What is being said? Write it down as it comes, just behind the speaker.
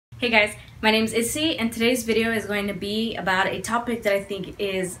Hey guys, my name is Itxy, and today's video is going to be about a topic that I think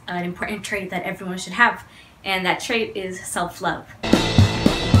is an important trait that everyone should have, and that trait is self-love.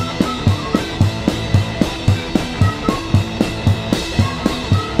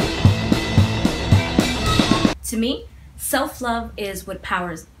 To me, self-love is what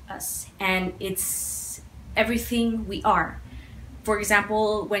powers us, and it's everything we are. For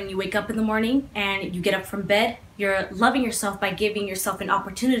example, when you wake up in the morning and you get up from bed, you're loving yourself by giving yourself an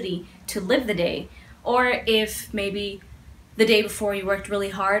opportunity to live the day. Or if maybe the day before you worked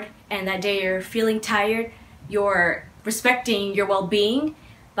really hard and that day you're feeling tired, you're respecting your well-being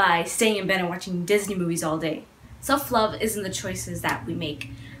by staying in bed and watching Disney movies all day. Self-love isn't the choices that we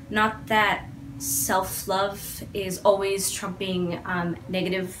make. Not that self-love is always trumping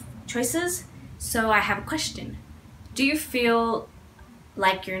negative choices. So I have a question. Do you feel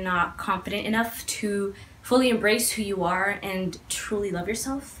like you're not confident enough to fully embrace who you are and truly love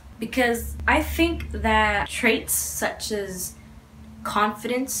yourself? Because I think that traits such as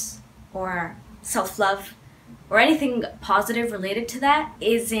confidence or self-love or anything positive related to that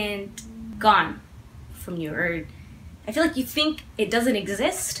isn't gone from you. Or I feel like you think it doesn't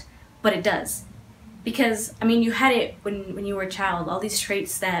exist, but it does. Because, I mean, you had it when you were a child, all these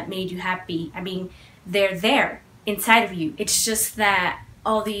traits that made you happy. I mean, they're there inside of you. It's just that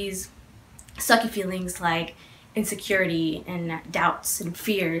all these sucky feelings like insecurity and doubts and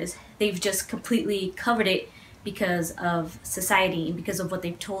fears, they've just completely covered it because of society and because of what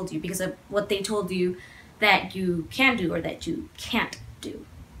they've told you, because of what they told you that you can do or that you can't do.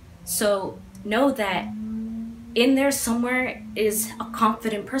 So know that in there somewhere is a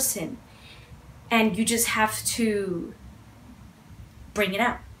confident person, and you just have to bring it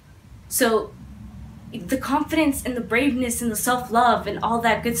out. So the confidence and the braveness and the self-love and all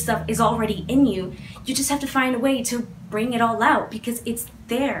that good stuff is already in you. You just have to find a way to bring it all out because it's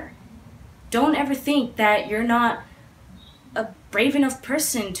there. Don't ever think that you're not a brave enough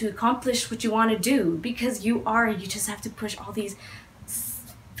person to accomplish what you want to do, because you are. You just have to push all these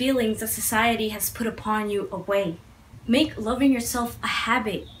feelings that society has put upon you away. Make loving yourself a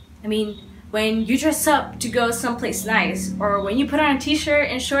habit. I mean, when you dress up to go someplace nice, or when you put on a t-shirt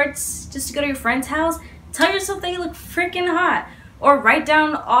and shorts just to go to your friend's house, tell yourself that you look freaking hot. Or write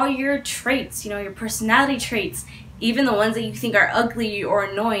down all your traits, your personality traits, even the ones that you think are ugly or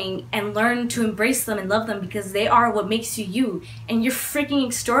annoying, and learn to embrace them and love them because they are what makes you you. And you're freaking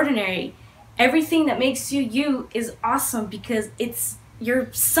extraordinary. Everything that makes you you is awesome because you're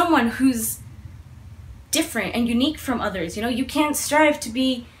someone who's different and unique from others. You can't strive to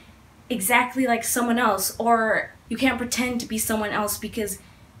be exactly like someone else, or you can't pretend to be someone else, because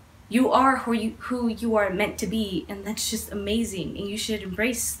you are who you are meant to be, and that's just amazing. And you should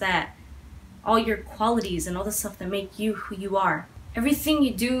embrace that, all your qualities and all the stuff that make you who you are. Everything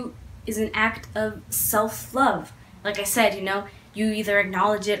you do is an act of self-love. Like I said, you either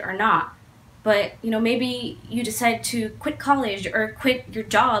acknowledge it or not. But maybe you decide to quit college or quit your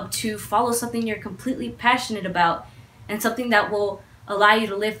job to follow something you're completely passionate about, and something that will allow you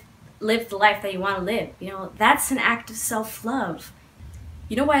to live the life that you want to live. That's an act of self-love.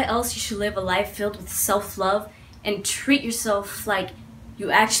 You know why else you should live a life filled with self-love and treat yourself like you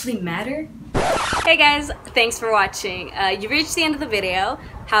actually matter? Hey guys, thanks for watching. You reached the end of the video.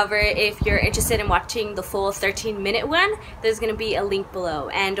 However, if you're interested in watching the full 13-minute one, there's going to be a link below.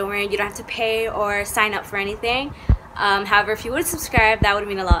 And don't worry, you don't have to pay or sign up for anything. However, if you would subscribe, that would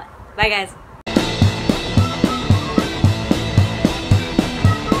mean a lot. Bye guys.